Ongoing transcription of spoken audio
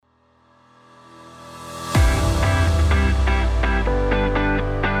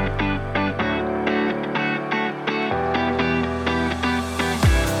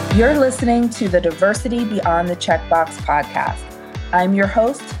You're listening to the Diversity Beyond the Checkbox podcast. I'm your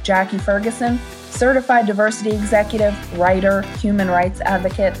host, Jackie Ferguson, certified diversity executive, writer, human rights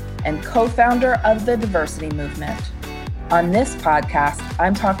advocate, and co-founder of the Diversity Movement. On this podcast,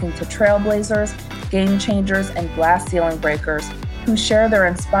 I'm talking to trailblazers, game changers, and glass ceiling breakers who share their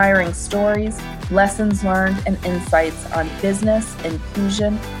inspiring stories, lessons learned, and insights on business,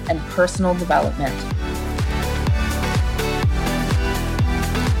 inclusion, and personal development.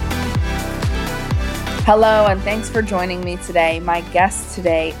 Hello, and thanks for joining me today. My guest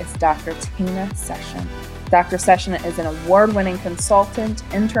today is Dr. Tana Session. Dr. Session is an award-winning consultant,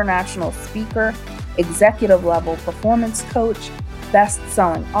 international speaker, executive-level performance coach,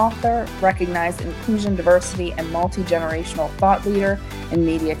 best-selling author, recognized inclusion, diversity, and multi-generational thought leader, and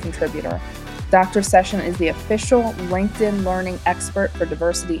media contributor. Dr. Session is the official LinkedIn learning expert for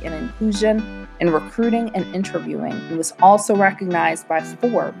diversity and inclusion in recruiting and interviewing. He was also recognized by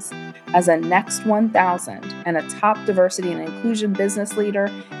Forbes as a Next 1000 and a top diversity and inclusion business leader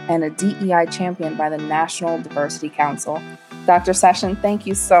and a DEI champion by the National Diversity Council. Dr. Session, thank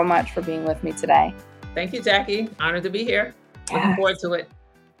you so much for being with me today. Thank you, Jackie. Honored to be here. Looking forward to it.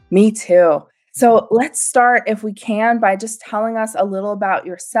 Me too. So let's start, if we can, by just telling us a little about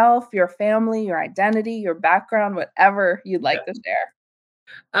yourself, your family, your identity, your background, whatever you'd like to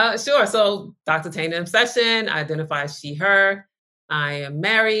share. Sure. So Dr. Tana Session, I identify as she, her. I am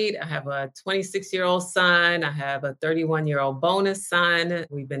married. I have a 26-year-old son. I have a 31-year-old bonus son.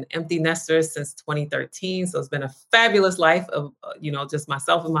 We've been empty nesters since 2013. So it's been a fabulous life of, just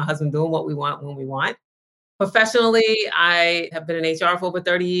myself and my husband doing what we want when we want. Professionally, I have been in HR for over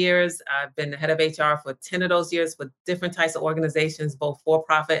 30 years. I've been the head of HR for 10 of those years for different types of organizations, both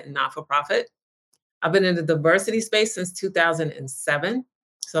for-profit and not-for-profit. I've been in the diversity space since 2007.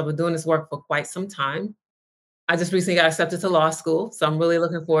 So I've been doing this work for quite some time. I just recently got accepted to law school. So I'm really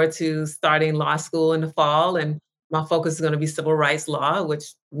looking forward to starting law school in the fall. And my focus is going to be civil rights law,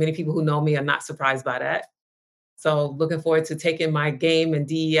 which many people who know me are not surprised by that. So looking forward to taking my game and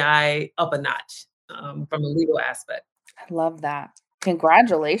DEI up a notch. From a legal aspect. I love that.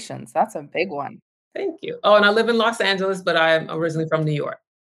 Congratulations. That's a big one. Thank you. Oh, and I live in Los Angeles, but I'm originally from New York.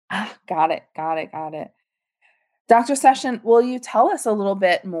 Got it. Dr. Session, will you tell us a little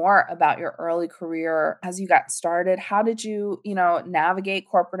bit more about your early career as you got started? How did you, navigate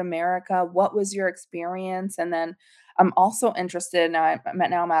corporate America? What was your experience? And then I'm also interested, now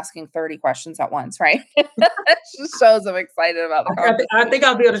I'm asking 30 questions at once, right? It just shows I'm excited about the conversation. I think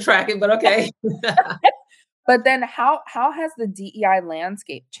I'll be able to track it, but okay. But then how has the DEI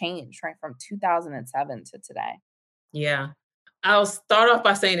landscape changed, right, from 2007 to today? Yeah. I'll start off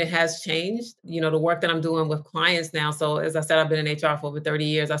by saying it has changed, the work that I'm doing with clients now. So as I said, I've been in HR for over 30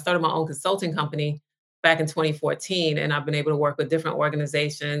 years. I started my own consulting company back in 2014, and I've been able to work with different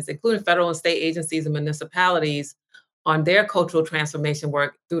organizations, including federal and state agencies and municipalities, on their cultural transformation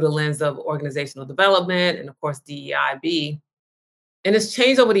work through the lens of organizational development and, of course, DEIB. And it's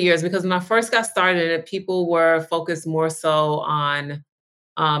changed over the years because when I first got started, people were focused more so on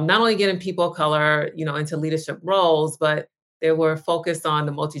not only getting people of color, into leadership roles, but they were focused on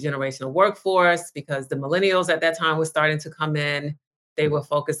the multi-generational workforce because the millennials at that time were starting to come in. They were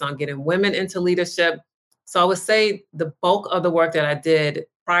focused on getting women into leadership. So I would say the bulk of the work that I did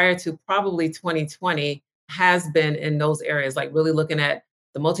prior to probably 2020 has been in those areas, like really looking at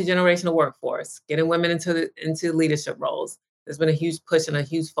the multi-generational workforce, getting women into leadership roles. There's been a huge push and a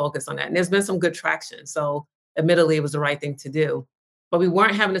huge focus on that. And there's been some good traction. So admittedly, it was the right thing to do. But we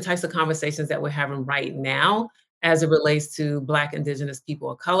weren't having the types of conversations that we're having right now as it relates to Black, Indigenous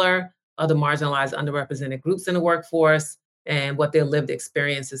people of color, other marginalized, underrepresented groups in the workforce, and what their lived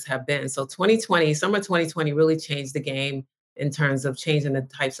experiences have been. So summer 2020 really changed the game in terms of changing the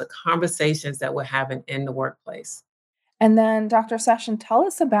types of conversations that we're having in the workplace. And then, Dr. Session, tell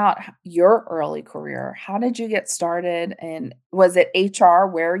us about your early career. How did you get started? And was it HR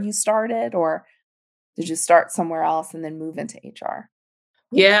where you started, or did you start somewhere else and then move into HR?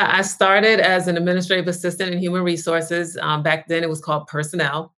 Yeah, I started as an administrative assistant in human resources. Back then it was called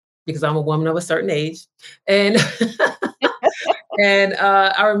personnel because I'm a woman of a certain age. And and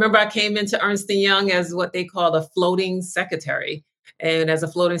I remember I came into Ernst & Young as what they called a floating secretary. And as a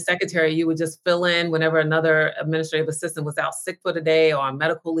floating secretary, you would just fill in whenever another administrative assistant was out sick for the day or on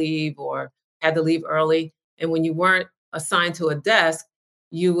medical leave or had to leave early. And when you weren't assigned to a desk,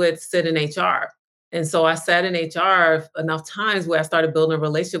 you would sit in HR. And so I sat in HR enough times where I started building a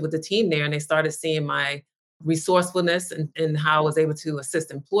relationship with the team there, and they started seeing my resourcefulness and how I was able to assist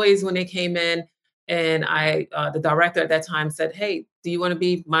employees when they came in. And the director at that time said, "Hey, do you want to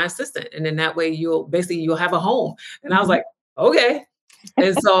be my assistant? And then that way you'll have a home." And I was like, "Okay."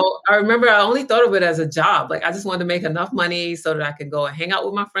 And so I remember I only thought of it as a job. Like I just wanted to make enough money so that I could go and hang out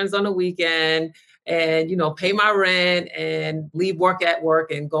with my friends on the weekend and, pay my rent and leave work at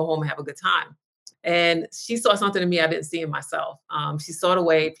work and go home and have a good time. And she saw something in me I didn't see in myself. She saw the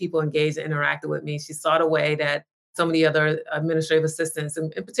way people engaged and interacted with me. She saw the way that some of the other administrative assistants,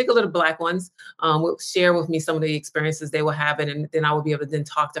 and in particular the Black ones, would share with me some of the experiences they were having. And then I would be able to then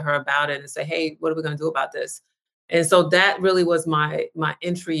talk to her about it and say, hey, what are we going to do about this? And so that really was my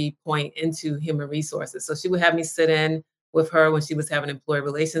entry point into human resources. So she would have me sit in with her when she was having employee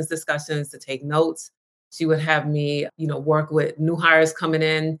relations discussions to take notes. She would have me, work with new hires coming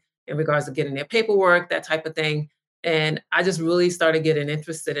in regards to getting their paperwork, that type of thing. And I just really started getting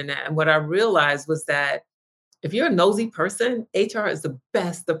interested in that. And what I realized was that if you're a nosy person, HR is the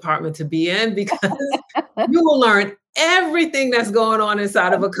best department to be in because you will learn everything that's going on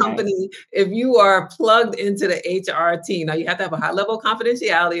inside of a Right. company if you are plugged into the HR team. Now you have to have a high level of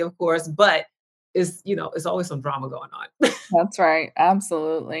confidentiality, of course, but it's always some drama going on. That's right.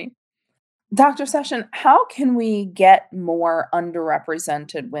 Absolutely. Dr. Session, how can we get more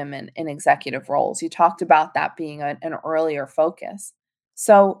underrepresented women in executive roles? You talked about that being an earlier focus.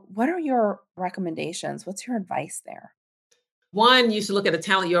 So, what are your recommendations? What's your advice there? One, you should look at the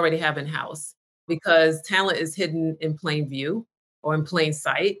talent you already have in house because talent is hidden in plain view or in plain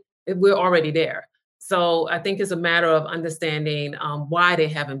sight. We're already there. So I think it's a matter of understanding why they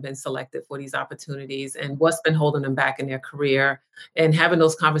haven't been selected for these opportunities and what's been holding them back in their career and having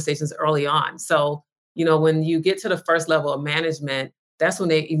those conversations early on. So, when you get to the first level of management, that's when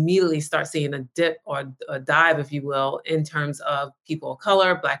they immediately start seeing a dip or a dive, if you will, in terms of people of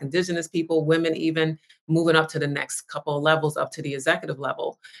color, Black, Indigenous people, women, even moving up to the next couple of levels up to the executive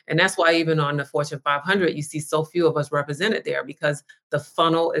level. And that's why even on the Fortune 500, you see so few of us represented there because the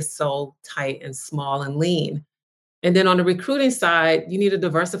funnel is so tight and small and lean. And then on the recruiting side, you need to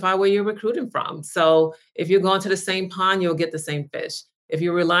diversify where you're recruiting from. So if you're going to the same pond, you'll get the same fish. If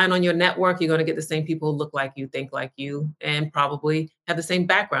you're relying on your network, you're going to get the same people who look like you, think like you, and probably have the same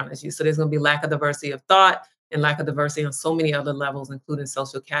background as you. So there's going to be lack of diversity of thought and lack of diversity on so many other levels, including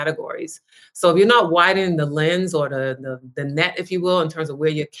social categories. So if you're not widening the lens or the net, if you will, in terms of where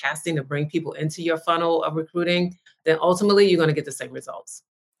you're casting to bring people into your funnel of recruiting, then ultimately you're going to get the same results.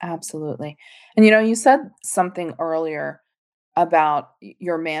 Absolutely. And you said something earlier about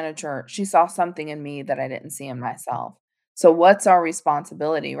your manager. She saw something in me that I didn't see in myself. So, what's our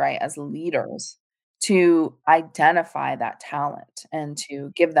responsibility, right, as leaders to identify that talent and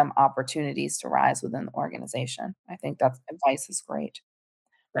to give them opportunities to rise within the organization? I think that advice is great.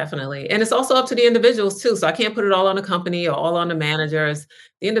 Definitely. And it's also up to the individuals too. So I can't put it all on the company or all on the managers.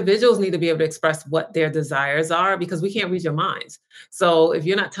 The individuals need to be able to express what their desires are because we can't read your minds. So if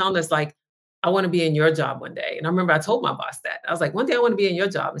you're not telling us like, I want to be in your job one day. And I remember I told my boss that. I was like, one day I want to be in your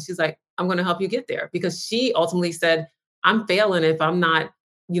job. And she's like, I'm going to help you get there. Because she ultimately said, I'm failing if I'm not,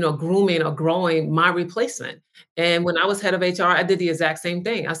 grooming or growing my replacement. And when I was head of HR, I did the exact same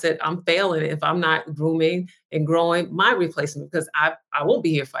thing. I said, I'm failing if I'm not grooming and growing my replacement because I won't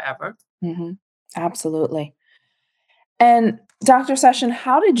be here forever. Mhm. Absolutely. And Dr. Session,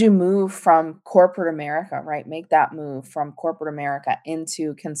 how did you move from corporate America, right? Make that move from corporate America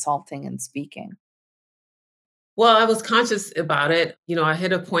into consulting and speaking? Well, I was conscious about it. I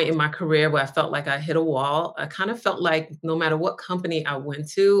hit a point in my career where I felt like I hit a wall. I kind of felt like no matter what company I went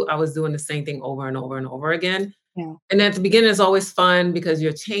to, I was doing the same thing over and over and over again. Yeah. And at the beginning, it's always fun because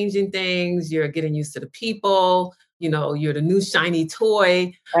you're changing things, you're getting used to the people, you're the new shiny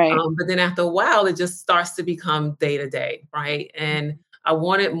toy. Right. But then after a while, it just starts to become day to day, right? And I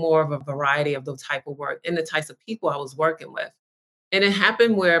wanted more of a variety of the type of work and the types of people I was working with. And it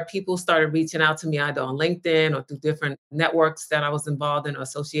happened where people started reaching out to me either on LinkedIn or through different networks that I was involved in, or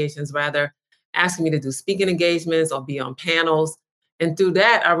associations rather, asking me to do speaking engagements or be on panels. And through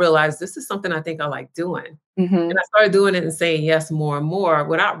that, I realized this is something I think I like doing. And Mhm. I started doing it and saying yes more and more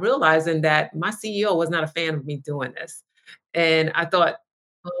without realizing that my CEO was not a fan of me doing this. And I thought,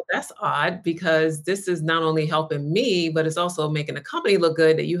 well, that's odd because this is not only helping me, but it's also making the company look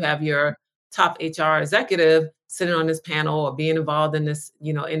good that you have your top HR executive sitting on this panel or being involved in this,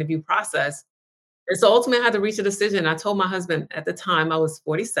 interview process. And so ultimately I had to reach a decision. I told my husband at the time I was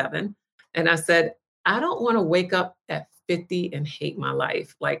 47, and I said, I don't want to wake up at 50 and hate my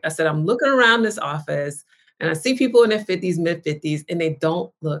life. Like I said, I'm looking around this office and I see people in their 50s, mid 50s, and they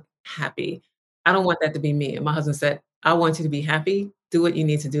don't look happy. I don't want that to be me. And my husband said, I want you to be happy. Do what you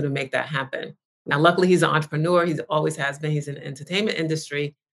need to do to make that happen. Now, luckily, he's an entrepreneur. He's always has been. He's in the entertainment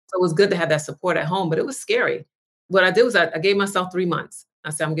industry. So it was good to have that support at home, but it was scary. What I did was I gave myself 3 months. I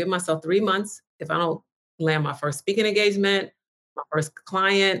said, I'm giving myself 3 months. If I don't land my first speaking engagement my first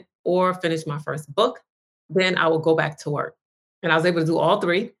client or finish my first book, then I will go back to work. And I was able to do all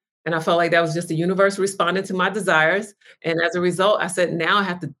three. And I felt like that was just the universe responding to my desires. And as a result, I said, now I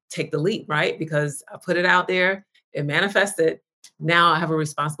have to take the leap, right? Because I put it out there, it manifested. Now I have a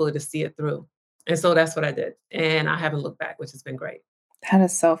responsibility to see it through. And so that's what I did. And I haven't looked back, which has been great. That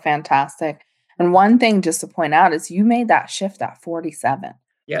is so fantastic. And one thing just to point out is you made that shift at 47,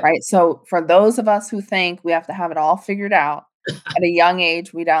 Yep. right? So for those of us who think we have to have it all figured out at a young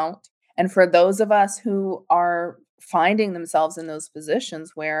age, we don't. And for those of us who are finding themselves in those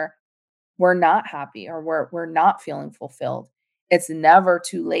positions where we're not happy or we're not feeling fulfilled, it's never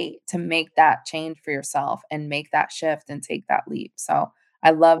too late to make that change for yourself and make that shift and take that leap. So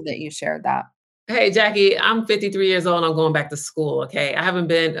I love that you shared that. Hey, Jackie, I'm 53 years old and I'm going back to school. Okay.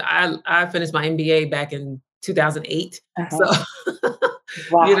 I finished my MBA back in 2008. So, Uh-huh.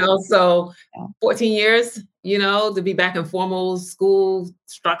 Wow. so Yeah, 14 years, to be back in formal school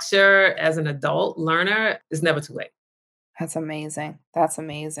structure as an adult learner is never too late. that's amazing. That's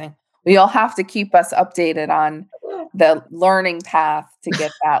amazing. We all have to keep us updated on the learning path to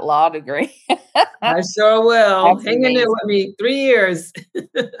get that law degree. I sure will. That's Hang in there with amazing. me 3 years.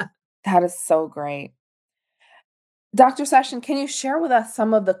 That is so great. Dr. Session, can you share with us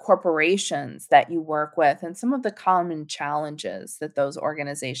some of the corporations that you work with and some of the common challenges that those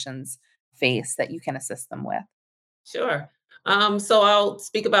organizations face that you can assist them with? Sure. So I'll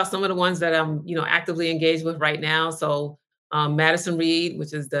speak about some of the ones that I'm, actively engaged with right now. So Madison Reed,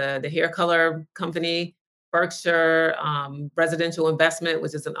 which is the hair color company, Berkshire Residential Investment,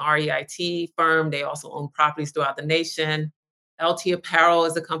 which is an REIT firm. They also own properties throughout the nation. LT Apparel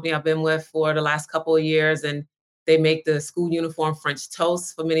is a company I've been with for the last couple of years, and they make the school uniform French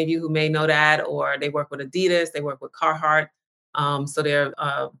toast for many of you who may know that, or they work with Adidas, they work with Carhartt. So they're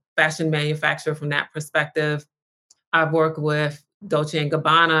a fashion manufacturer from that perspective. I've worked with Dolce& and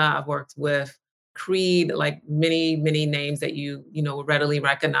Gabbana, I've worked with Creed, like many, many names that would readily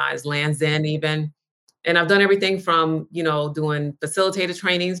recognize, Lands' End even. And I've done everything from, doing facilitator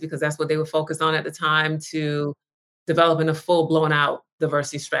trainings because that's what they were focused on at the time to developing a full blown out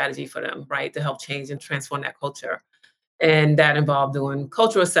diversity strategy for them, right? To help change and transform that culture. And that involved doing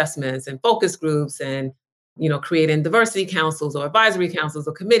cultural assessments and focus groups and creating diversity councils or advisory councils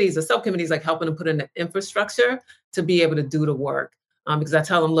or committees or subcommittees, like helping them put in the infrastructure to be able to do the work. Because I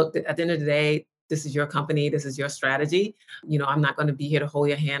tell them, look, at the end of the day, this is your company, this is your strategy. I'm not going to be here to hold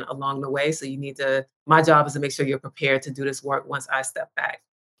your hand along the way. So my job is to make sure you're prepared to do this work once I step back.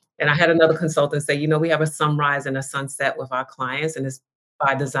 And I had another consultant say, we have a sunrise and a sunset with our clients, and it's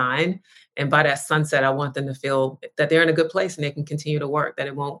by design. And by that sunset, I want them to feel that they're in a good place and they can continue to work, that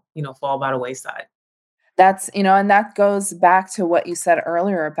it won't, fall by the wayside. And that goes back to what you said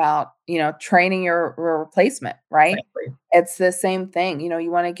earlier about, training your replacement, right? Exactly. It's the same thing.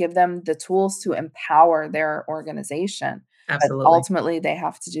 You want to give them the tools to empower their organization, but Absolutely. ultimately they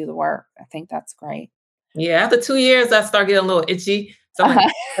have to do the work. I think that's great. Yeah. After 2 years, I start getting a little itchy. So I'm like,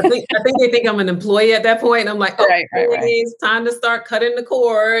 Uh-huh. I think they think I'm an employee at that point. And I'm like, okay, Right, right, right. it's time to start cutting the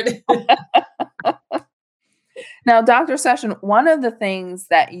cord. Now, Dr. Session, one of the things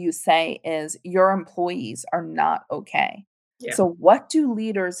that you say is your employees are not okay. Yeah. So, what do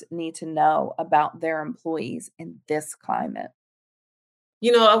leaders need to know about their employees in this climate?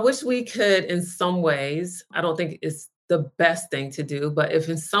 I wish we could, in some ways, I don't think it's the best thing to do, but if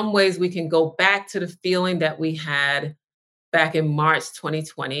in some ways we can go back to the feeling that we had back in March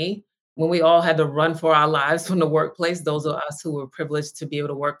 2020, when we all had to run for our lives from the workplace, those of us who were privileged to be able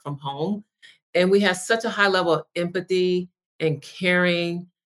to work from home. And we had such a high level of empathy and caring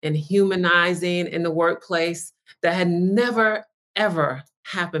and humanizing in the workplace that had never, ever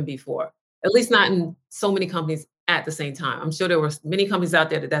happened before, at least not in so many companies at the same time. I'm sure there were many companies out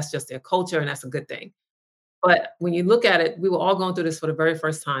there that that's just their culture and that's a good thing. But when you look at it, we were all going through this for the very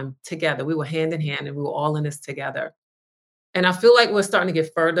first time together. We were hand in hand and we were all in this together. And I feel like we're starting to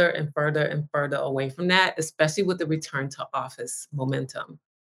get further and further and further away from that, especially with the return to office momentum.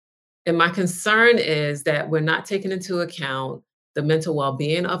 And my concern is that we're not taking into account the mental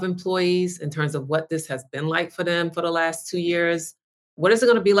well-being of employees in terms of what this has been like for them for the last 2 years. What is it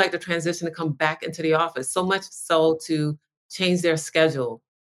going to be like to transition to come back into the office? So much so to change their schedule,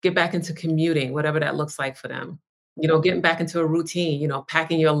 get back into commuting, whatever that looks like for them. Getting back into a routine,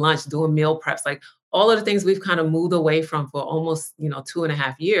 packing your lunch, doing meal preps, like all of the things we've kind of moved away from for almost,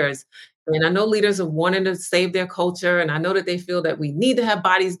 2.5 years. And I know leaders are wanting to save their culture, and I know that they feel that we need to have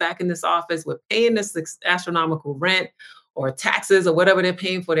bodies back in this office. We're paying this astronomical rent or taxes or whatever they're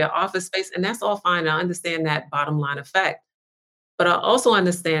paying for their office space, and that's all fine. I understand that bottom line effect. But I also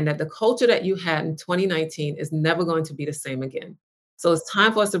understand that the culture that you had in 2019 is never going to be the same again. So it's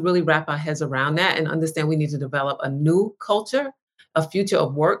time for us to really wrap our heads around that and understand we need to develop a new culture, a future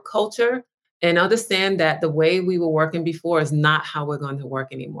of work culture, and understand that the way we were working before is not how we're going to work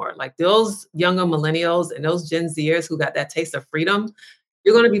anymore. Like those younger millennials and those Gen Zers who got that taste of freedom,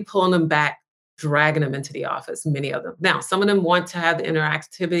 you're going to be pulling them back, dragging them into the office, many of them. Now, some of them want to have the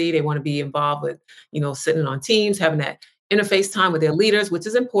interactivity, they want to be involved with, sitting on teams, having that interface time with their leaders, which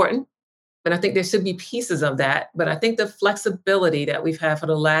is important. And I think there should be pieces of that. But I think the flexibility that we've had for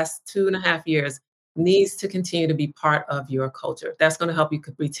the last 2.5 years needs to continue to be part of your culture. That's going to help you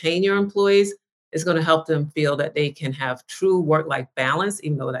retain your employees. It's going to help them feel that they can have true work life balance,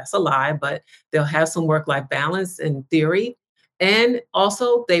 even though that's a lie, but they'll have some work life balance in theory. And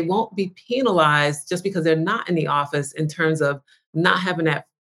also, they won't be penalized just because they're not in the office in terms of not having that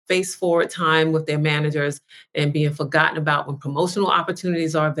face forward time with their managers and being forgotten about when promotional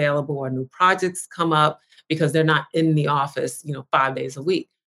opportunities are available or new projects come up because they're not in the office, 5 days a week.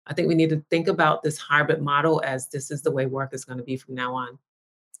 I think we need to think about this hybrid model as this is the way work is going to be from now on.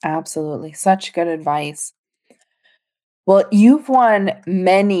 Absolutely. Such good advice. Well, you've won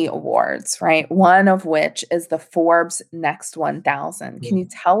many awards, right? One of which is the Forbes Next 1000. Can you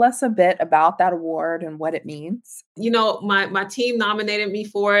tell us a bit about that award and what it means? My team nominated me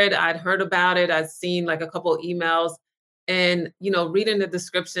for it. I'd heard about it. I'd seen like a couple of emails and, reading the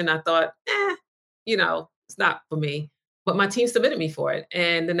description, I thought, it's not for me. But my team submitted me for it.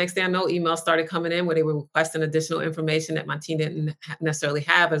 And the next thing I know, emails started coming in where they were requesting additional information that my team didn't necessarily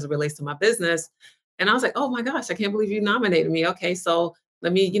have as it relates to my business. And I was like, oh my gosh, I can't believe you nominated me. Okay, so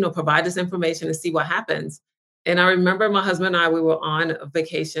let me, provide this information and see what happens. And I remember my husband and I, we were on a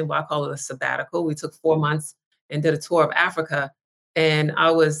vacation, well, I call it a sabbatical. We took 4 months and did a tour of Africa. And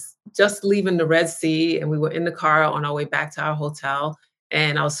I was just leaving the Red Sea and we were in the car on our way back to our hotel.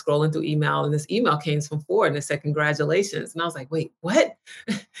 And I was scrolling through email and this email came from Ford and it said, congratulations. And I was like, wait, what?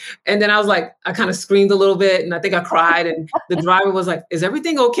 And then I was like, I kind of screamed a little bit and I think I cried. And the driver was like, is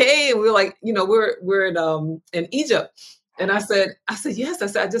everything okay? And we were like, we're in Egypt. And I said, yes. I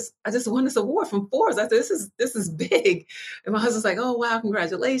said, I just won this award from Forbes. I said, this is big. And my husband's like, oh wow,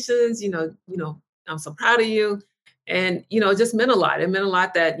 congratulations. I'm so proud of you. And, it just meant a lot. It meant a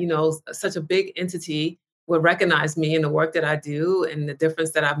lot that, such a big entity would recognize me and the work that I do and the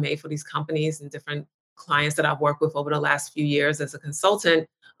difference that I've made for these companies and different clients that I've worked with over the last few years as a consultant,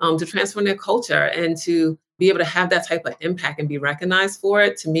 to transform their culture and to be able to have that type of impact and be recognized for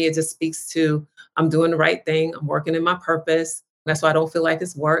it. To me, it just speaks to I'm doing the right thing. I'm working in my purpose. That's why I don't feel like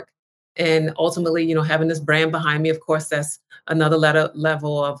it's work. And ultimately, having this brand behind me, of course, that's another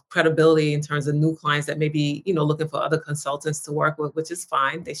level of credibility in terms of new clients that may be, looking for other consultants to work with, which is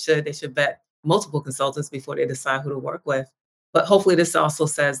fine. They should vet multiple consultants before they decide who to work with. But hopefully this also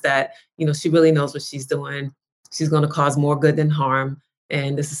says that, she really knows what she's doing. She's going to cause more good than harm.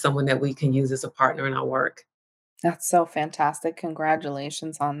 And this is someone that we can use as a partner in our work. That's so fantastic.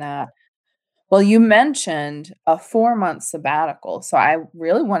 Congratulations on that. Well, you mentioned a 4-month sabbatical. So I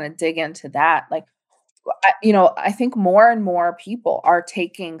really want to dig into that. Like, I think more and more people are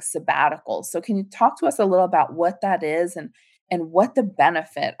taking sabbaticals. So can you talk to us a little about what that is and what the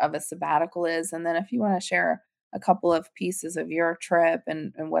benefit of a sabbatical is? And then if you want to share a couple of pieces of your trip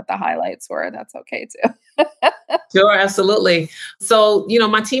and what the highlights were, that's okay too. Sure, absolutely. So,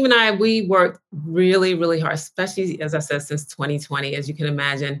 my team and I, we worked really, really hard, especially as I said, since 2020. As you can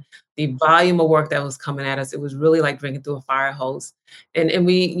imagine, the volume of work that was coming at us, it was really like drinking through a fire hose. And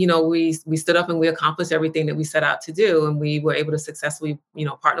we stood up and we accomplished everything that we set out to do. And we were able to successfully,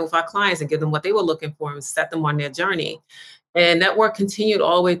 partner with our clients and give them what they were looking for and set them on their journey. And that work continued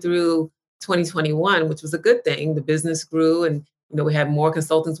all the way through 2021, which was a good thing. The business grew and we had more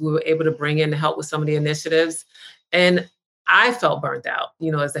consultants we were able to bring in to help with some of the initiatives. And I felt burnt out,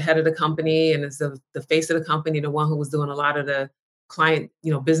 as the head of the company and as the face of the company, the one who was doing a lot of the client,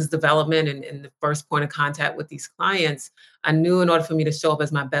 business development and the first point of contact with these clients. I knew in order for me to show up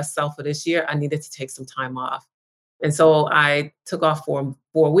as my best self for this year, I needed to take some time off. And so I took off for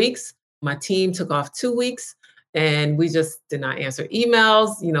 4 weeks. My team took off 2 weeks. And we just did not answer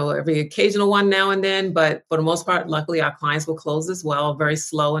emails, every occasional one now and then. But for the most part, luckily, our clients were closed as well, very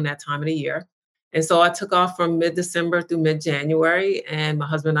slow in that time of the year. And so I took off from mid-December through mid-January. And my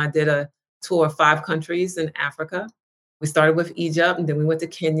husband and I did a tour of 5 countries in Africa. We started with Egypt, and then we went to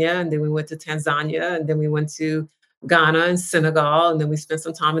Kenya, and then we went to Tanzania, and then we went to Ghana and Senegal, and then we spent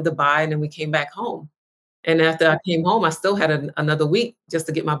some time in Dubai, and then we came back home. And after I came home, I still had another week just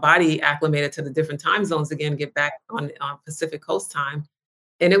to get my body acclimated to the different time zones again, get back on Pacific Coast time.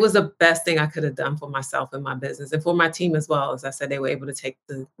 And it was the best thing I could have done for myself and my business and for my team as well. As I said, they were able to take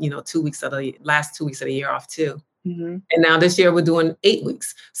the, 2 weeks of the last 2 weeks of the year off too. Hmm. And now this year we're doing 8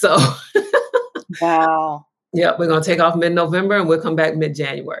 weeks. So Wow. yeah, we're gonna take off mid-November and we'll come back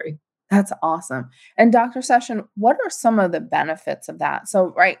mid-January. That's awesome. And Dr. Session, what are some of the benefits of that?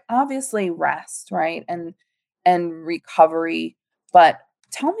 So, right, obviously rest, right? And recovery, but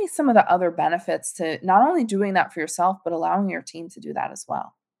tell me some of the other benefits to not only doing that for yourself, but allowing your team to do that as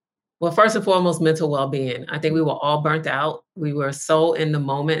well. Well, first and foremost, mental well-being. I think we were all burnt out. We were so in the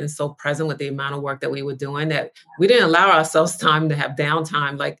moment and so present with the amount of work that we were doing that we didn't allow ourselves time to have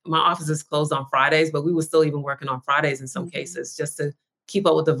downtime. Like my office is closed on Fridays, but we were still even working on Fridays in some Mhm. cases just to keep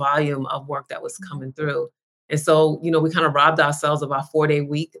up with the volume of work that was coming through. And so, we kind of robbed ourselves of our 4-day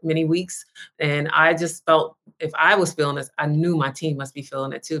week, many weeks. And I just felt if I was feeling this, I knew my team must be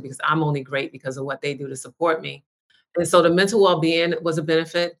feeling it too, because I'm only great because of what they do to support me. And so the mental well-being was a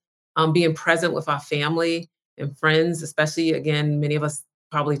benefit, being present with our family and friends, especially again, many of us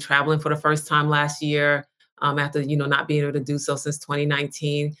probably traveling for the first time last year, after not being able to do so since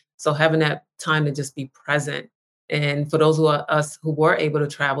 2019. So having that time to just be present, and for those who are us who were able to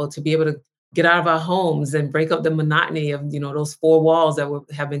travel, to be able to get out of our homes and break up the monotony of those four walls that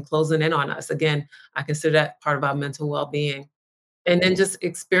have been closing in on us. Again, I consider that part of our mental well-being. And then just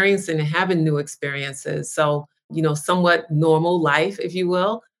experiencing and having new experiences. So, somewhat normal life, if you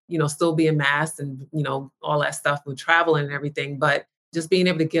will, still being masked and, all that stuff with traveling and everything, but just being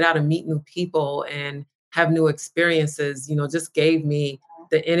able to get out and meet new people and have new experiences, just gave me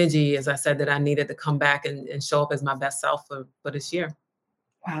the energy, as I said, that I needed to come back and show up as my best self for this year.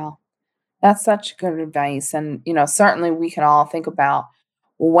 Wow. That's such good advice. And, certainly we can all think about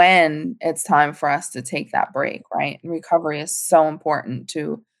when it's time for us to take that break, right? And recovery is so important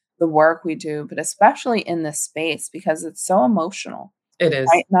to the work we do, but especially in this space because it's so emotional, It is.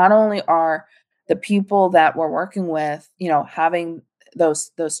 right? Not only are the people that we're working with, having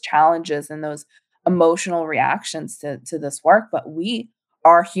those challenges and those emotional reactions to this work, but we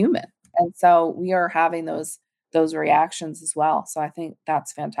are human. And so we are having those reactions as well. So I think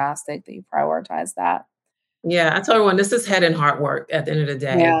that's fantastic that you prioritize that. Yeah, I tell everyone this is head and heart work at the end of the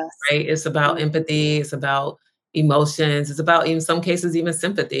day, Yes. right? It's about Mhm. empathy, it's about emotions, it's about in some cases even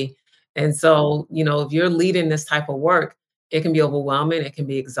sympathy. And so, if you're leading this type of work, it can be overwhelming, it can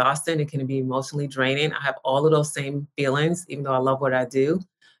be exhausting, it can be emotionally draining. I have all of those same feelings, even though I love what I do.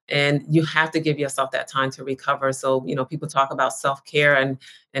 And you have to give yourself that time to recover. So, people talk about self-care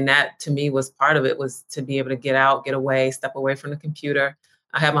and that to me was part of it was to be able to get out, get away, step away from the computer.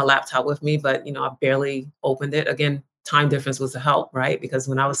 I had my laptop with me, but I barely opened it. Again, time difference was a help, right? Because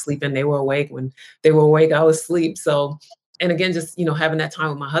when I was sleeping, they were awake. When they were awake, I was asleep. So, and again, just having that time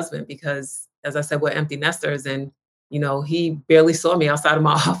with my husband because, as I said, we're empty nesters, and he barely saw me outside of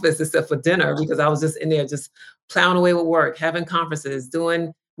my office except for dinner because I was just in there, just plowing away with work, having conferences,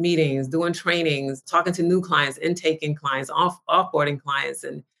 doing meetings, doing trainings, talking to new clients, intaking clients, offboarding clients,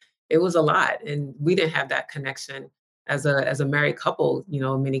 and it was a lot. And we didn't have that connection as a married couple,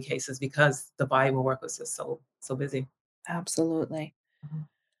 in many cases because the volume of work was just so busy. Absolutely. Mhm.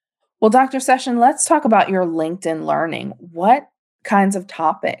 Well, Dr. Session, let's talk about your LinkedIn learning. What kinds of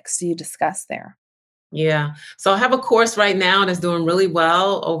topics do you discuss there? Yeah. So I have a course right now that's doing really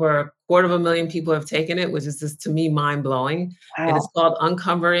well. Over a quarter of a million people have taken it, which is just to me mind blowing. It is Wow. called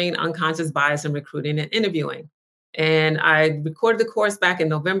Uncovering Unconscious Bias in Recruiting and Interviewing. And I recorded the course back in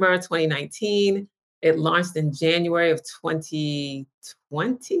November 2019. It launched in January of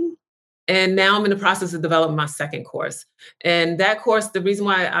 2020. And now I'm in the process of developing my second course. And that course, the reason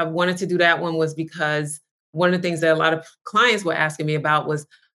why I wanted to do that one was because one of the things that a lot of clients were asking me about was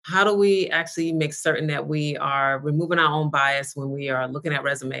how do we actually make certain that we are removing our own bias when we are looking at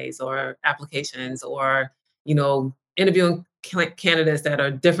resumes or applications or, interviewing candidates that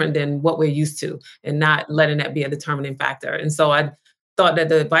are different than what we're used to and not letting that be a determining factor. And so I thought that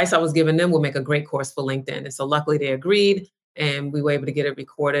the advice I was giving them would make a great course for LinkedIn. And so luckily they agreed and we were able to get it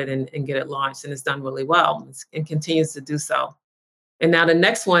recorded and get it launched and it's done really well and continues to do so. And now the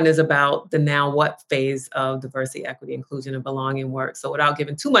next one is about the now what phase of diversity, equity, inclusion, and belonging work. So without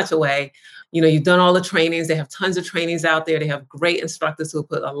giving too much away, you've done all the trainings. They have tons of trainings out there. They have great instructors who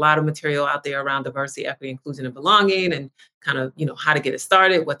put a lot of material out there around diversity, equity, inclusion, and belonging, and kind of how to get it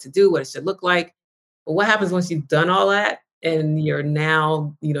started, what to do, what it should look like. But what happens once you've done all that and you're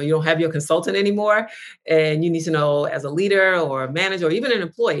now, you don't have your consultant anymore, and you need to know as a leader or a manager or even an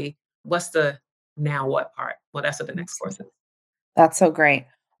employee, what's the now what part? Well, that's what the next course is. That's so great.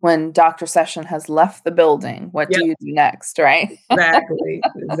 When Dr. Session has left the building, what do Yep. you do next, right? Exactly,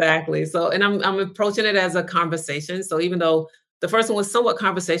 exactly. So and I'm approaching it as a conversation. So even though The first one was somewhat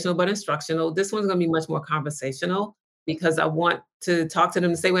conversational, but instructional. This one's gonna be much more conversational because I want to talk to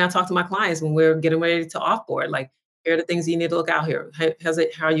them the same way I talk to my clients when we're getting ready to offboard. Like, here are the things you need to look out here.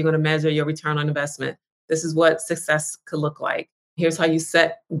 How are you gonna measure your return on investment? This is what success could look like. Here's how you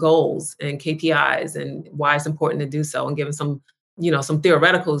set goals and KPIs and why it's important to do so, and giving some, some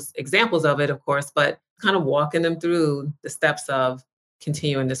theoretical examples of it, of course, but kind of walking them through the steps of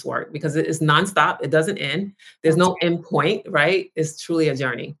continuing this work because it is nonstop. It doesn't end. There's That's no end point, right? It's truly a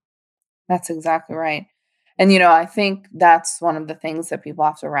journey. That's exactly right. And, I think that's one of the things that people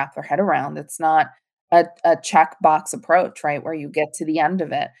have to wrap their head around. It's not a checkbox approach, right? Where you get to the end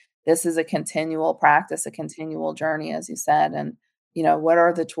of it. This is a continual practice, a continual journey, as you said. And, what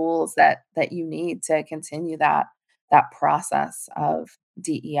are the tools that you need to continue that process of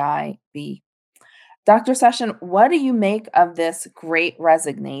DEIB? Dr. Session, what do you make of this great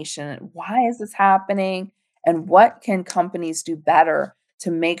resignation? Why is this happening? And what can companies do better to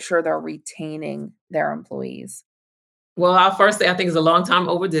make sure they're retaining their employees? Well, I'll first say I think it's a long time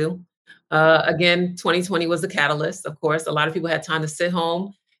overdue. Again, 2020 was the catalyst. Of course, a lot of people had time to sit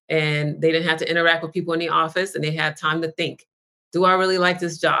home and they didn't have to interact with people in the office and they had time to think. Do I really like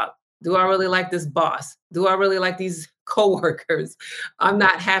this job? Do I really like this boss? Do I really like these coworkers? I'm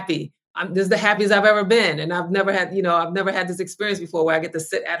not happy. This is the happiest I've ever been. And I've never had this experience before where I get to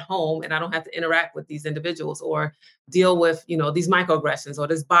sit at home and I don't have to interact with these individuals or deal with, these microaggressions or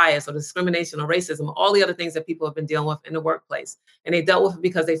this bias or discrimination or racism, all the other things that people have been dealing with in the workplace. And they dealt with it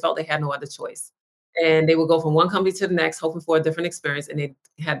because they felt they had no other choice. And they would go from one company to the next, hoping for a different experience. And they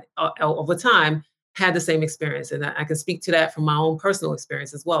had, over time, had the same experience. And I can speak to that from my own personal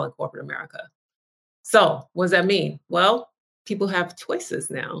experience as well in corporate America. So what does that mean? Well, people have choices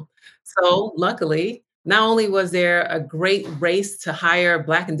now. So luckily, not only was there a great race to hire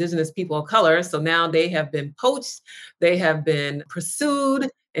Black, Indigenous people of color, so now they have been poached, they have been pursued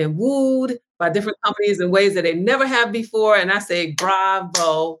and wooed by different companies in ways that they never have before. And I say,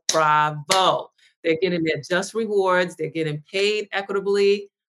 bravo, bravo. They're getting their just rewards, they're getting paid equitably.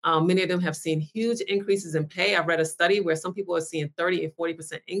 Many of them have seen huge increases in pay. I've read a study where some people are seeing 30 and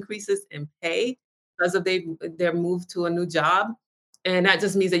 40% increases in pay because of their move to a new job. And that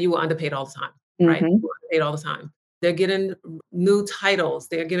just means that you were underpaid all the time, right? You Mhm. were underpaid all the time. They're getting new titles.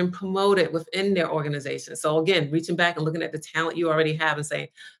 They're getting promoted within their organization. So again, reaching back and looking at the talent you already have and saying,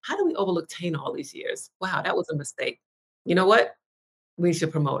 how do we overlook Tana all these years? Wow, that was a mistake. You know what? We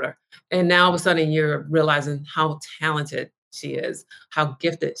should promote her. And now all of a sudden you're realizing how talented she is, how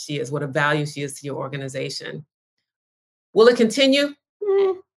gifted she is, what a value she is to your organization. Will it continue?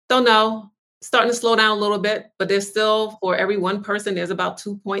 Don't know. Starting to slow down a little bit, but there's still, for every one person, there's about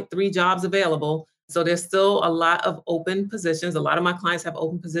 2.3 jobs available. So there's still a lot of open positions. A lot of my clients have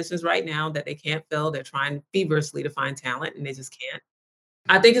open positions right now that they can't fill. They're trying feverishly to find talent and they just can't.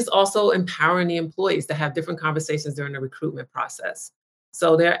 I think it's also empowering the employees to have different conversations during the recruitment process.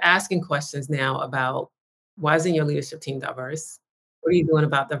 So they're asking questions now about, why isn't your leadership team diverse? What are you doing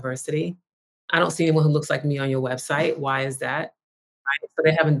about diversity? I don't see anyone who looks like me on your website. Why is that? Right? So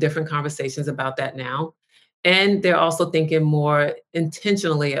they're having different conversations about that now. And they're also thinking more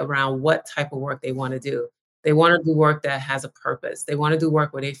intentionally around what type of work they want to do. They want to do work that has a purpose. They want to do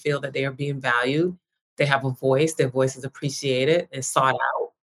work where they feel that they are being valued. They have a voice, their voice is appreciated and sought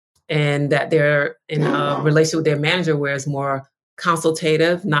out, and that they're in a relationship with their manager where it's more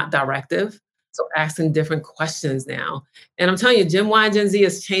consultative, not directive. So asking different questions now. And I'm telling you, Gen Y and Gen Z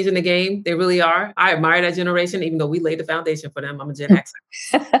is changing the game. They really are. I admire that generation, even though we laid the foundation for them. I'm a Gen X.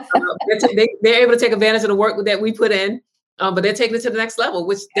 They're able to take advantage of the work that we put in, but they're taking it to the next level,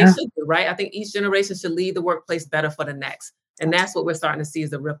 which they Yeah, should do, right? I think each generation should lead the workplace better for the next. And that's what we're starting to see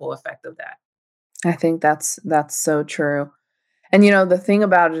is the ripple effect of that. I think that's so true. And, the thing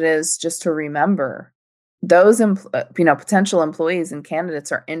about it is just to remember those potential employees and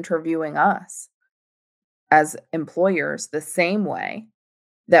candidates are interviewing us as employers the same way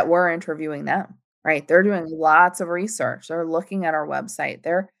that we're interviewing them, right? They're doing lots of research. They're looking at our website.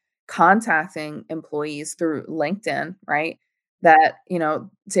 They're contacting employees through LinkedIn, right? That,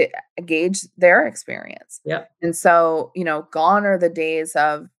 to gauge their experience. Yep. And so, gone are the days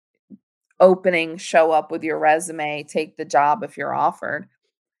of opening, show up with your resume, take the job if you're offered.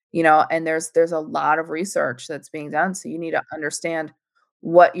 And there's a lot of research that's being done, so you need to understand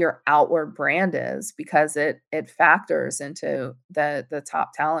what your outward brand is because it factors into the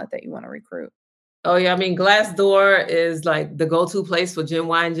top talent that you wanna recruit. Oh, yeah, I mean, Glassdoor is, like, the go-to place for Gen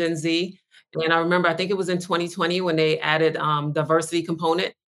Y and Gen Z, and I remember, I think it was in 2020 when they added, diversity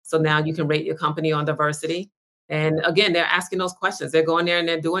component, so now you can rate your company on diversity, and again, they're asking those questions. They're going there and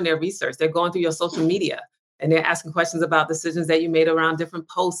they're doing their research. They're going through your social media, And they're asking questions about decisions that you made around different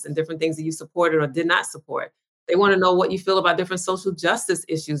posts and different things that you supported or did not support. They want to know what you feel about different social justice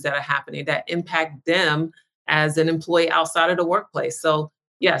issues that are happening that impact them as an employee outside of the workplace. So,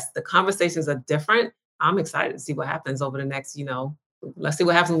 yes, the conversations are different. I'm excited to see what happens over the next, let's see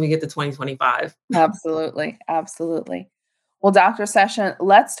what happens when we get to 2025. Absolutely. Absolutely. Well, Dr. Session,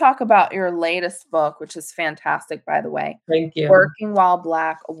 let's talk about your latest book, which is fantastic, by the way. Thank you. Working While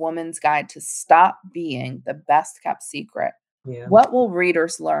Black, A Woman's Guide to Stop Being the Best Kept Secret. Yeah. What will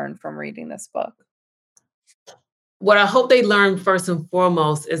readers learn from reading this book? What I hope they learn first and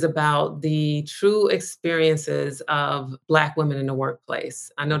foremost is about the true experiences of Black women in the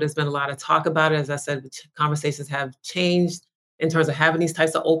workplace. I know there's been a lot of talk about it. As I said, conversations have changed in terms of having these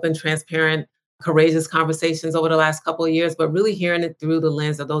types of open, transparent, courageous conversations over the last couple of years, but really hearing it through the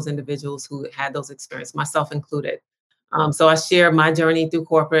lens of those individuals who had those experiences, myself included. So I share my journey through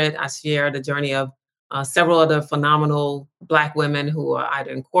corporate. I share the journey of several other phenomenal Black women who are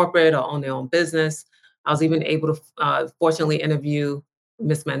either in corporate or own their own business. I was even able to fortunately interview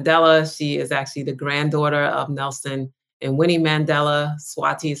Miss Mandela. She is actually the granddaughter of Nelson and Winnie Mandela.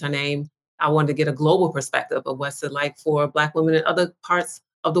 Swati is her name. I wanted to get a global perspective of what's it like for Black women in other parts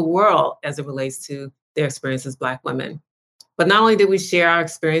of the world as it relates to their experience as Black women. But not only did we share our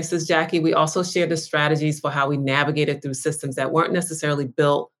experiences, Jackie, we also shared the strategies for how we navigated through systems that weren't necessarily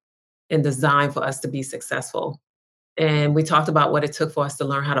built and designed for us to be successful. And we talked about what it took for us to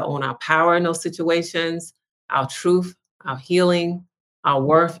learn how to own our power in those situations, our truth, our healing, our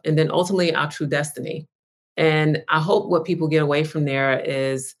worth, and then ultimately our true destiny. And I hope what people get away from there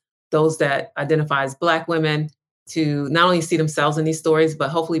is those that identify as Black women to not only see themselves in these stories, but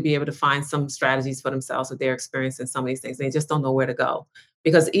hopefully be able to find some strategies for themselves with their experience in some of these things. They just don't know where to go.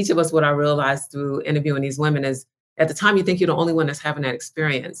 Because each of us, what I realized through interviewing these women is at the time you think you're the only one that's having that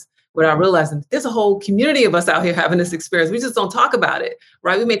experience. Without realizing there's a whole community of us out here having this experience. We just don't talk about it,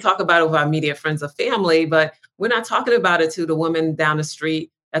 right? We may talk about it with our immediate friends or family, but we're not talking about it to the woman down the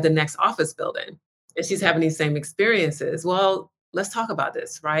street at the next office building. And she's having these same experiences. Well, let's talk about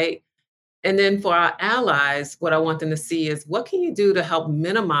this, right? And then for our allies, what I want them to see is what can you do to help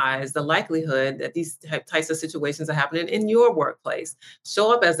minimize the likelihood that these types of situations are happening in your workplace?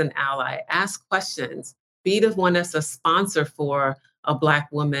 Show up as an ally, ask questions, be the one that's a sponsor for a Black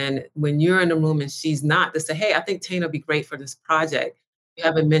woman when you're in the room and she's not, to say, hey, I think Tana would be great for this project. You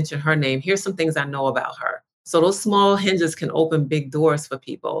haven't mentioned her name. Here's some things I know about her. So those small hinges can open big doors for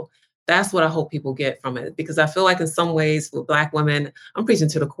people. That's what I hope people get from it, because I feel like in some ways with Black women, I'm preaching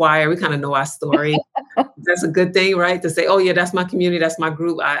to the choir. We kind of know our story. That's a good thing, right? To say, oh yeah, that's my community, that's my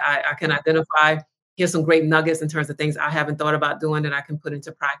group. I can identify. Here's some great nuggets in terms of things I haven't thought about doing that I can put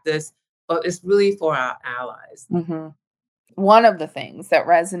into practice. But it's really for our allies. Mhm. One of the things that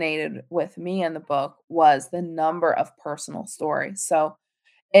resonated with me in the book was the number of personal stories. So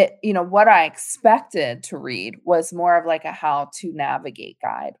what I expected to read was more of like a how to navigate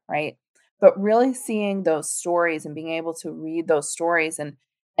guide, right? But really seeing those stories and being able to read those stories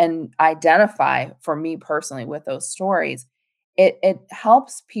and identify for me personally with those stories, it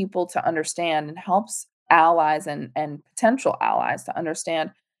helps people to understand and helps allies and potential allies to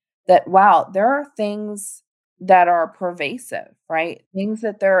understand that wow, there are things that are pervasive, right? Things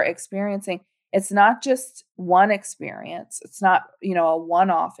that they're experiencing. It's not just one experience. It's not, a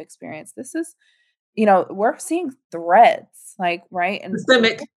one-off experience. This is, we're seeing threads, like, right? And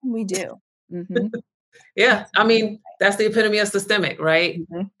Systemic. what can we do? Mhm. Yeah, I Absolutely. mean, that's the epitome of systemic, right?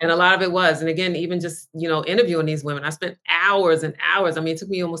 Mhm. And a lot of it was. And again, even just, interviewing these women, I spent hours and hours. I mean, it took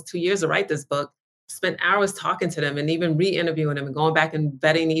me almost 2 years to write this book. Spent hours talking to them and even re-interviewing them and going back and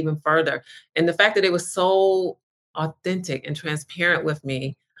vetting even further. And the fact that they were so authentic and transparent with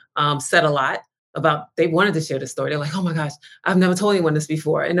me said a lot about they wanted to share the story. They're like, oh my gosh, I've never told anyone this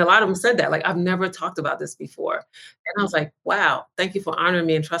before. And a lot of them said that, like, I've never talked about this before. And I was like, wow, thank you for honoring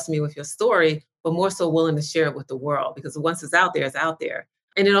me and trusting me with your story, but more so willing to share it with the world because once it's out there, it's out there.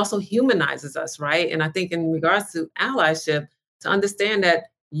 And it also humanizes us, right? And I think in regards to allyship, to understand that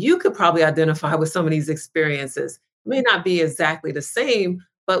you could probably identify with some of these experiences. It may not be exactly the same,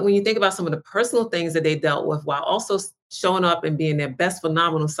 but when you think about some of the personal things that they dealt with while also showing up and being their best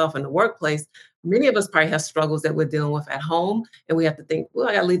phenomenal self in the workplace, many of us probably have struggles that we're dealing with at home. And we have to think, well,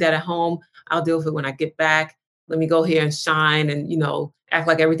 I gotta leave that at home. I'll deal with it when I get back. Let me go here and shine and, act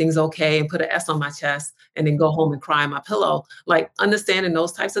like everything's okay and put an S on my chest and then go home and cry in my pillow. Like understanding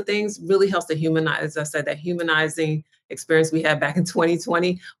those types of things really helps to humanize, as I said, that humanizing experience we had back in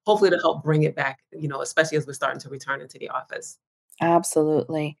 2020, hopefully to help bring it back, especially as we're starting to return into the office.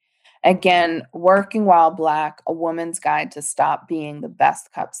 Absolutely. Again, Working While Black, A Woman's Guide to Stop Being the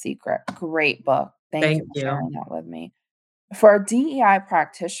Best Kept Secret. Great book. Thank you Thank for you. sharing that with me. For our DEI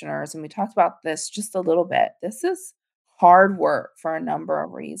practitioners, and we talked about this just a little bit, this is hard work for a number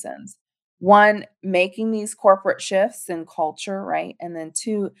of reasons. One, making these corporate shifts in culture, right? And then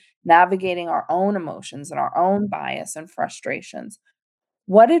two, navigating our own emotions and our own bias and frustrations.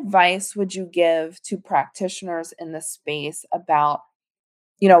 What advice would you give to practitioners in this space about,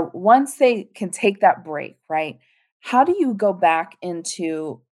 once they can take that break, right? How do you go back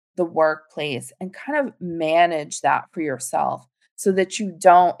into the workplace and kind of manage that for yourself so that you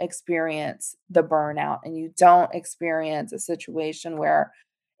don't experience the burnout and you don't experience a situation where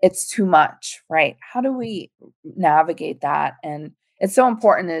it's too much, right? How do we navigate that? And it's so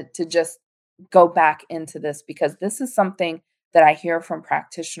important to just go back into this because this is something that I hear from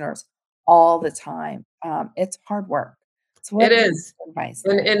practitioners all the time. It's hard work. So, It what is. advice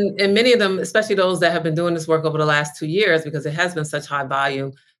And there? and and many of them, especially those that have been doing this work over the last 2 years, because it has been such high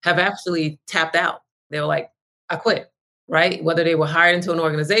volume, have actually tapped out. They were like, "I quit," right? Whether they were hired into an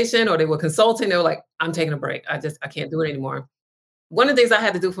organization or they were consulting, they were like, "I'm taking a break. I can't do it anymore." One of the things I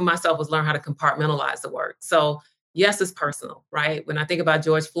had to do for myself was learn how to compartmentalize the work. So, yes, it's personal, right? When I think about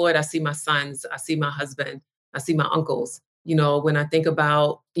George Floyd, I see my sons, I see my husband, I see my uncles. When I think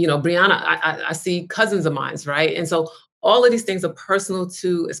about, Brianna, I see cousins of mine, right? And so all of these things are personal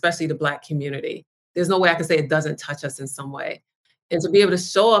to, especially the Black community. There's no way I can say it doesn't touch us in some way. And to be able to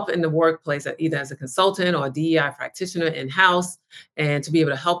show up in the workplace, either as a consultant or a DEI practitioner in house, and to be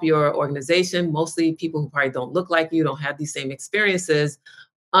able to help your organization, mostly people who probably don't look like you, don't have these same experiences,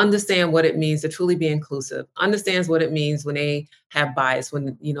 understand what it means to truly be inclusive, understands what it means when they have bias,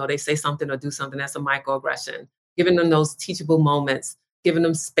 when they say something or do something that's a microaggression, giving them those teachable moments, giving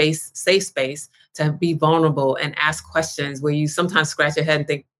them space, safe space to be vulnerable and ask questions where you sometimes scratch your head and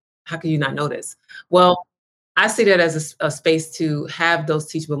think, how can you not know this? Well, I see that as a space to have those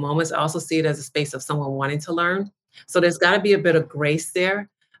teachable moments. I also see it as a space of someone wanting to learn. So there's got to be a bit of grace there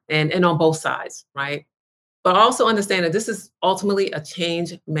and on both sides, right? But also understand that this is ultimately a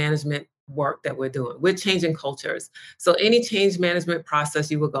change management work that we're doing. We're changing cultures. So any change management process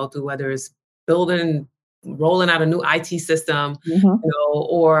you will go through, whether it's building, rolling out a new IT system, Mhm.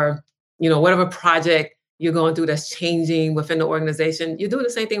 or whatever project you're going through that's changing within the organization, you're doing the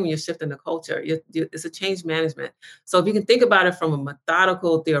same thing when you're shifting the culture. It's a change management. So if you can think about it from a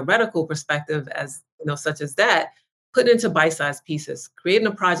methodical, theoretical perspective, as such as that, put it into bite-sized pieces, creating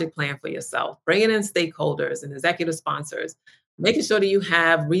a project plan for yourself, bringing in stakeholders and executive sponsors, making sure that you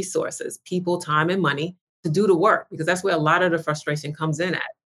have resources, people, time, and money to do the work, because that's where a lot of the frustration comes in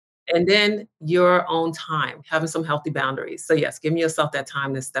at. And then your own time, having some healthy boundaries. So, yes, giving yourself that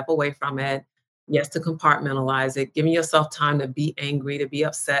time to step away from it. Yes, to compartmentalize it, giving yourself time to be angry, to be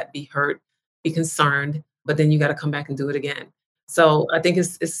upset, be hurt, be concerned, but then you got to come back and do it again. So I think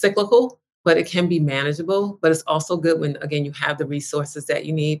it's cyclical, but it can be manageable. But it's also good when, again, you have the resources that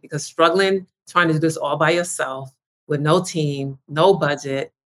you need, because struggling, trying to do this all by yourself with no team, no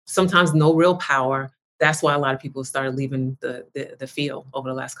budget, sometimes no real power, that's why a lot of people started leaving the field over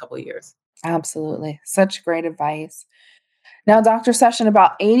the last couple of years. Absolutely. Such great advice. Now, Dr. Session,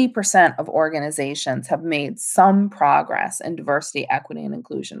 about 80% of organizations have made some progress in diversity, equity, and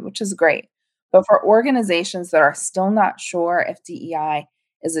inclusion, which is great. But for organizations that are still not sure if DEI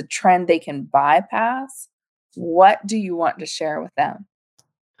is a trend they can bypass, what do you want to share with them?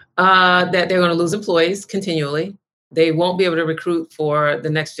 That they're going to lose employees continually. They won't be able to recruit for the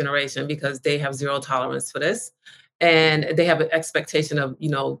next generation because they have zero tolerance for this. And they have an expectation of,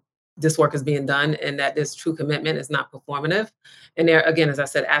 this work is being done and that this true commitment is not performative. And they're, again, as I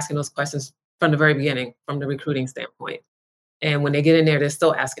said, asking those questions from the very beginning, from the recruiting standpoint. And when they get in there, they're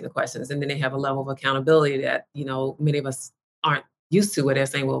still asking the questions. And then they have a level of accountability that, many of us aren't used to, where they're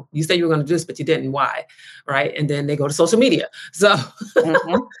saying, well, you said you were going to do this, but you didn't. Why? Right. And then they go to social media. So,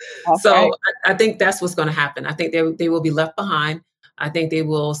 Mhm. That's so right. I think that's what's going to happen. I think they will be left behind. I think they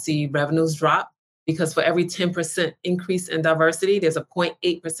will see revenues drop, because for every 10% increase in diversity, there's a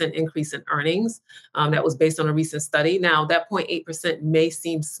 0.8% increase in earnings. That was based on a recent study. Now, that 0.8% may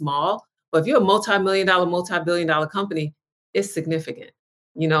seem small, but if you're a multi-million dollar, multi-billion dollar company, it's significant.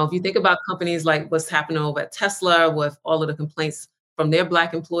 If you think about companies like what's happening over at Tesla with all of the complaints from their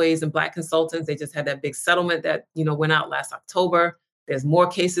Black employees and Black consultants, they just had that big settlement that, went out last October. There's more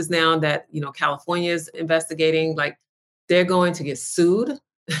cases now that, California is investigating. Like, they're going to get sued.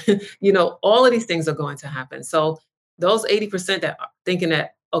 All of these things are going to happen. So those 80% that are thinking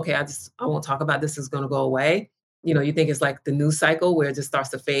that, okay, I won't talk about this, is going to go away. You think it's like the news cycle where it just starts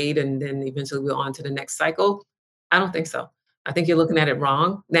to fade and then eventually we're on to the next cycle. I don't think so. I think you're looking at it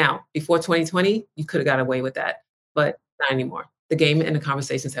wrong. Now, before 2020, you could have got away with that, but not anymore. The game and the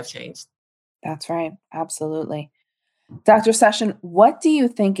conversations have changed. That's right. Absolutely. Dr. Session, what do you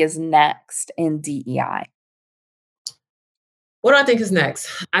think is next in DEI? What do I think is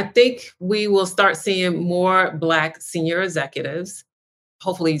next? I think we will start seeing more Black senior executives,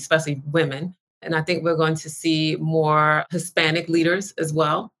 hopefully, especially women. And I think we're going to see more Hispanic leaders as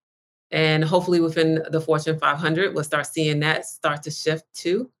well. And hopefully within the Fortune 500, we'll start seeing that start to shift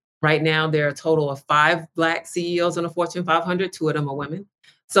too. Right now, there are a total of 5 Black CEOs on the Fortune 500, 2 of them are women.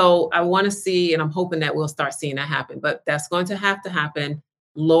 So I want to see, and I'm hoping that we'll start seeing that happen, but that's going to happen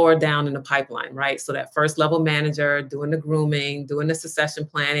lower down in the pipeline, right? So that first level manager doing the grooming, doing the succession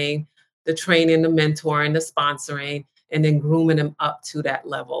planning, the training, the mentoring, the sponsoring, and then grooming them up to that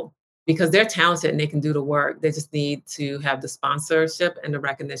level because they're talented and they can do the work. They just need to have the sponsorship and the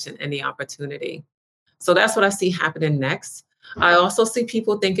recognition and the opportunity. So that's what I see happening next. I also see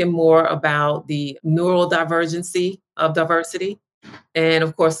people thinking more about the neurodivergency of diversity. And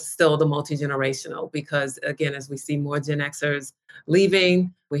of course, still the multi-generational, because again, as we see more Gen Xers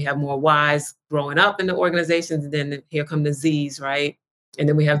leaving, we have more Ys growing up in the organizations, and then here come the Zs, right? And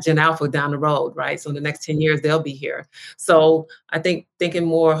then we have Gen Alpha down the road, right? So in the next 10 years, they'll be here. So I think thinking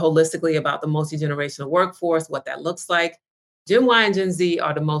more holistically about the multi-generational workforce, what that looks like. Gen Y and Gen Z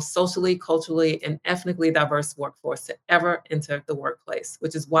are the most socially, culturally, and ethnically diverse workforce to ever enter the workplace,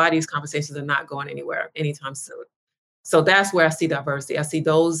 which is why these conversations are not going anywhere anytime soon. So that's where I see diversity. I see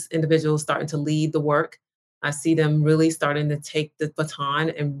those individuals starting to lead the work. I see them really starting to take the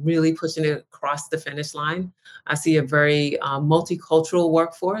baton and really pushing it across the finish line. I see a very multicultural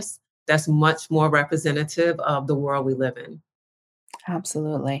workforce that's much more representative of the world we live in.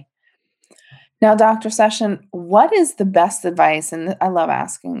 Absolutely. Now, Dr. Session, what is the best advice? And I love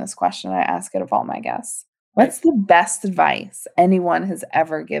asking this question. I ask it of all my guests. Right? What's the best advice anyone has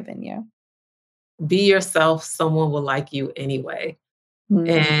ever given you? Be yourself, someone will like you anyway. Mm,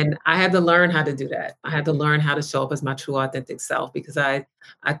 And I had to learn how to do that. I had to learn how to show up as my true authentic self because I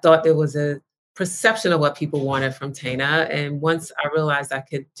thought there was a perception of what people wanted from Tana. And once I realized I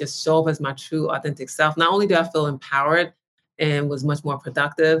could just show up as my true authentic self, not only did I feel empowered and was much more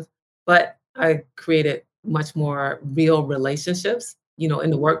productive, but I created much more real relationships, in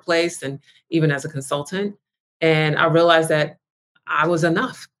the workplace and even as a consultant. And I realized that I was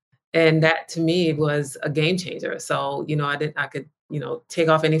enough. And that to me was a game changer. So, I could take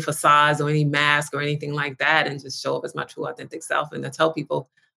off any facades or any mask or anything like that and just show up as my true authentic self. And I tell people,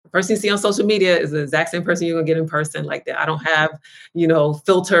 the person you see on social media is the exact same person you're gonna get in person. Like that. I don't have,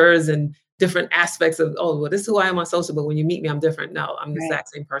 filters and different aspects of, oh, well, this is who I am on social, but when you meet me, I'm different. No, I'm the right. exact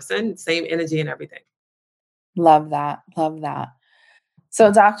same person, same energy and everything. Love that. Love that.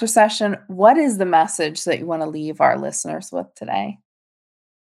 So, Dr. Session, what is the message that you want to leave our listeners with today?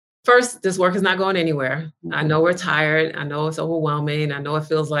 First, this work is not going anywhere. I Mhm. know we're tired. I know it's overwhelming. I know it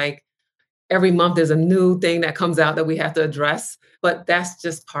feels like every month there's a new thing that comes out that we have to address, but that's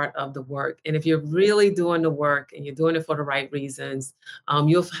just part of the work. And if you're really doing the work and you're doing it for the right reasons,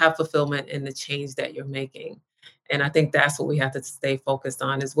 you'll have fulfillment in the change that you're making. And I think that's what we have to stay focused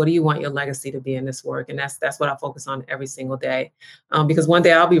on is what do you want your legacy to be in this work? And that's what I focus on every single day. Because one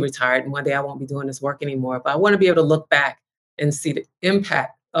day I'll be retired and one day I won't be doing this work anymore. But I want to be able to look back and see the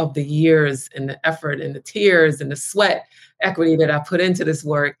impact of the years and the effort and the tears and the sweat equity that I put into this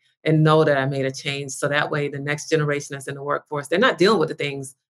work and know that I made a change. So that way, the next generation that's in the workforce, they're not dealing with the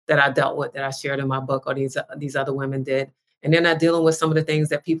things that I dealt with that I shared in my book or these other women did. And they're not dealing with some of the things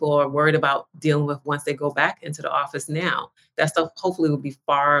that people are worried about dealing with once they go back into the office now. That stuff hopefully will be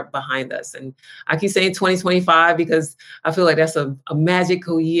far behind us. And I keep saying 2025 because I feel like that's a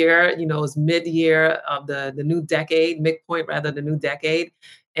magical year. It's mid-year of the new decade, midpoint rather, the new decade.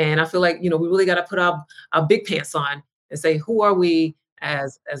 And I feel like, we really got to put our big pants on and say, who are we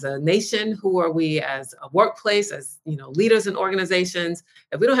as a nation? Who are we as a workplace, as leaders in organizations?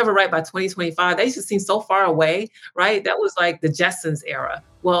 If we don't have it right by 2025, that used to seem so far away, right? That was like the Jetsons era.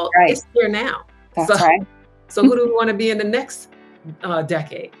 Well, Right. it's here now. So, That's right. so who do we want to be in the next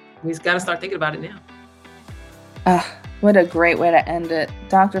decade? We just got to start thinking about it now. What a great way to end it.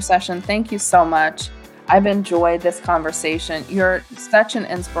 Dr. Session, thank you so much. I've enjoyed this conversation. You're such an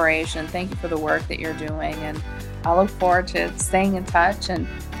inspiration. Thank you for the work that you're doing. And I look forward to staying in touch and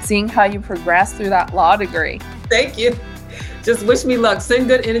seeing how you progress through that law degree. Thank you. Just wish me luck. Send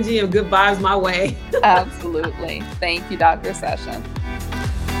good energy and good vibes my way. Absolutely. Thank you, Dr. Session.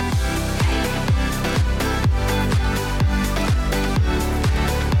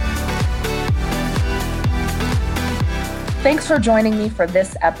 Thanks for joining me for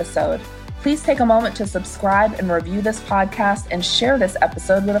this episode. Please take a moment to subscribe and review this podcast and share this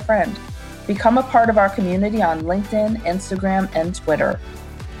episode with a friend. Become a part of our community on LinkedIn, Instagram, and Twitter.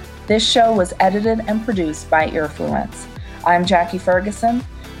 This show was edited and produced by Earfluence. I'm Jackie Ferguson.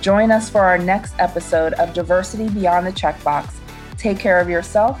 Join us for our next episode of Diversity Beyond the Checkbox. Take care of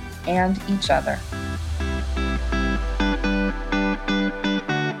yourself and each other.